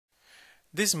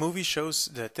This movie shows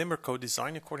the timber code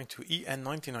design according to EN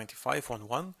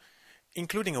 1995-11,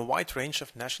 including a wide range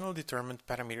of national determined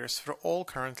parameters for all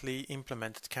currently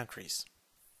implemented countries.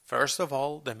 First of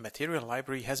all, the material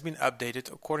library has been updated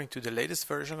according to the latest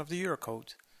version of the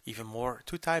Eurocode. Even more,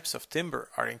 two types of timber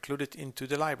are included into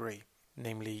the library,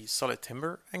 namely solid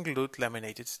timber and glued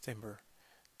laminated timber.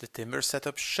 The timber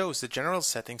setup shows the general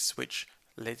settings which,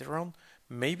 later on,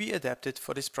 may be adapted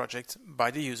for this project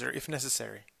by the user if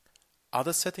necessary.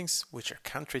 Other settings, which are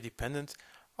country dependent,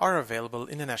 are available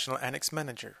in the National Annex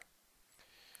Manager.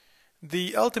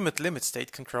 The ultimate limit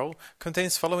state control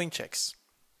contains following checks.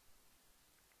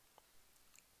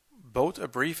 Both a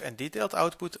brief and detailed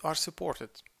output are supported.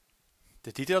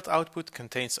 The detailed output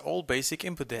contains all basic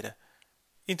input data,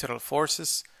 internal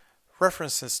forces,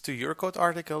 references to Eurocode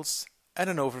articles, and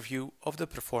an overview of the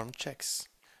performed checks.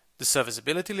 The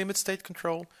serviceability limit state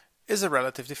control is a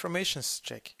relative deformations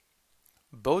check.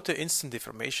 Both the instant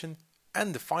deformation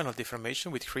and the final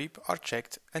deformation with creep are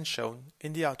checked and shown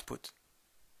in the output.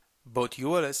 Both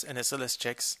ULS and SLS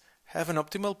checks have an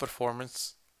optimal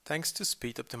performance thanks to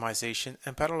speed optimization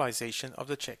and parallelization of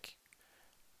the check.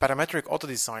 Parametric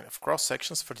auto-design of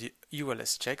cross-sections for the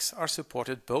ULS checks are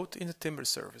supported both in the timber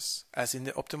service as in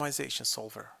the optimization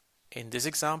solver. In this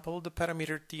example, the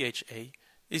parameter THA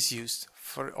is used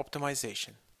for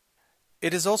optimization.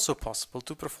 It is also possible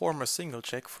to perform a single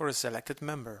check for a selected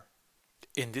member.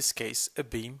 In this case, a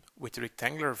beam with a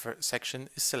rectangular section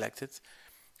is selected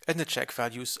and the check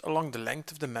values along the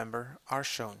length of the member are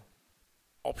shown.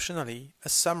 Optionally, a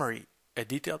summary, a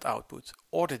detailed output,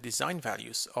 or the design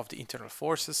values of the internal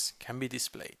forces can be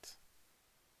displayed.